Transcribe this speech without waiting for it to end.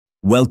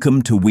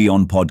Welcome to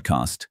WION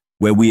Podcast,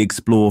 where we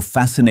explore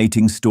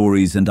fascinating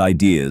stories and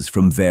ideas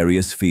from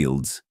various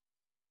fields.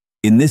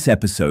 In this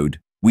episode,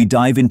 we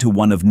dive into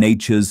one of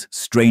nature's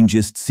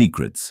strangest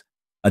secrets,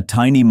 a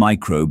tiny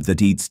microbe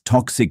that eats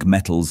toxic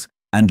metals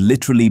and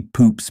literally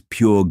poops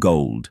pure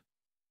gold.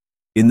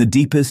 In the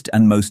deepest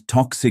and most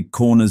toxic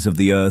corners of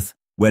the earth,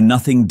 where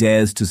nothing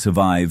dares to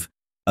survive,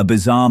 a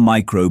bizarre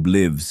microbe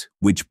lives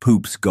which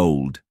poops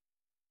gold.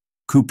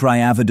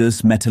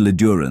 Cupriavidus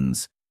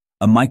metallidurans,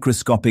 a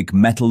microscopic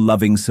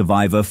metal-loving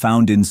survivor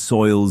found in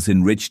soils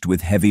enriched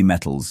with heavy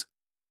metals.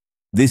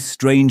 This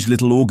strange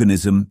little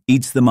organism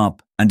eats them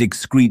up and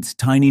excretes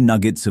tiny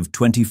nuggets of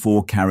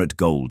 24-karat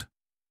gold.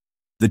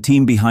 The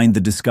team behind the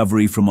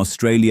discovery from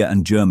Australia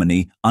and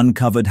Germany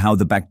uncovered how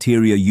the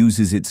bacteria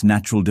uses its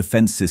natural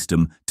defense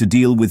system to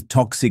deal with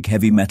toxic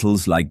heavy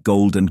metals like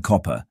gold and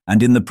copper,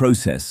 and in the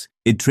process,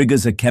 it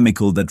triggers a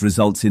chemical that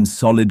results in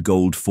solid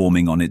gold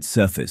forming on its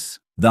surface,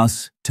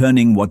 thus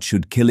turning what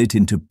should kill it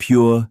into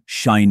pure,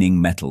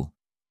 shining metal.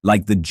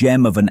 Like the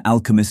gem of an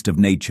alchemist of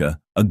nature,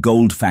 a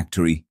gold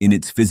factory in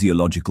its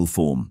physiological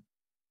form.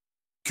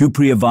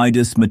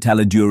 Cupriavidus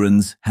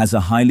metallidurans has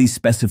a highly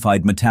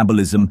specified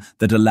metabolism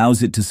that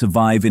allows it to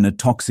survive in a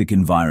toxic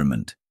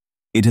environment.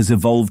 It has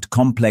evolved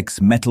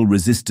complex metal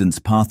resistance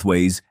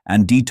pathways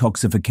and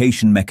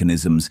detoxification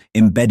mechanisms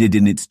embedded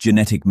in its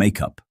genetic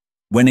makeup.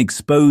 When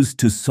exposed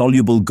to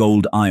soluble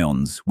gold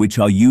ions, which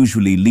are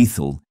usually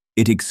lethal,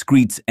 it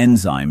excretes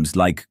enzymes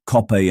like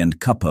copper and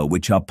copper,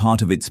 which are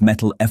part of its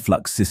metal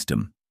efflux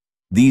system.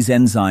 These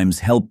enzymes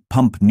help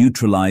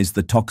neutralize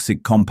the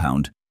toxic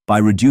compound by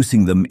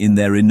reducing them in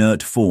their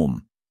inert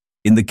form.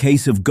 In the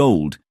case of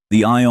gold,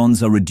 the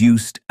ions are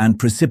reduced and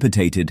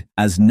precipitated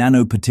as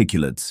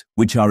nanoparticulates,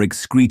 which are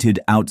excreted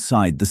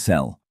outside the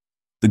cell.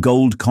 The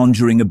gold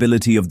conjuring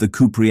ability of the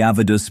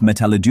Cupriavidus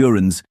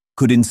metallidurans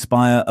could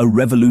inspire a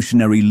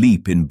revolutionary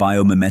leap in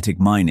biomimetic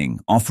mining,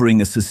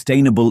 offering a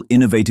sustainable,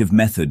 innovative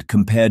method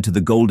compared to the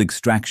gold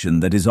extraction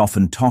that is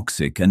often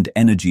toxic and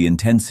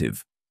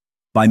energy-intensive.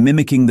 By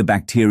mimicking the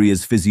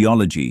bacteria's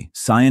physiology,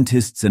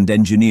 scientists and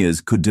engineers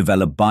could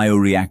develop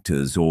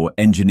bioreactors or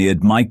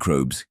engineered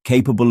microbes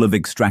capable of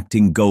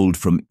extracting gold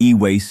from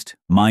e-waste,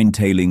 mine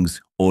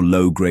tailings, or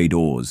low-grade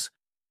ores.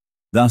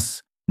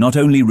 Thus, not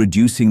only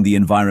reducing the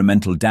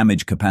environmental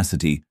damage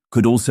capacity,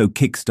 could also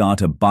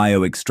kickstart a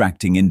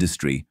bio-extracting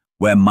industry,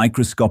 where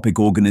microscopic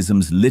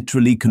organisms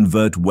literally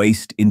convert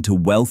waste into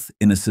wealth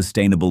in a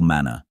sustainable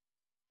manner.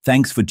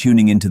 Thanks for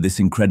tuning into this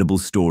incredible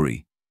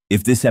story.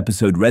 If this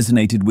episode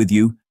resonated with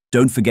you,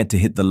 don't forget to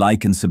hit the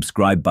like and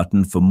subscribe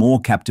button for more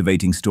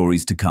captivating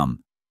stories to come.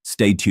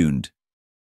 Stay tuned.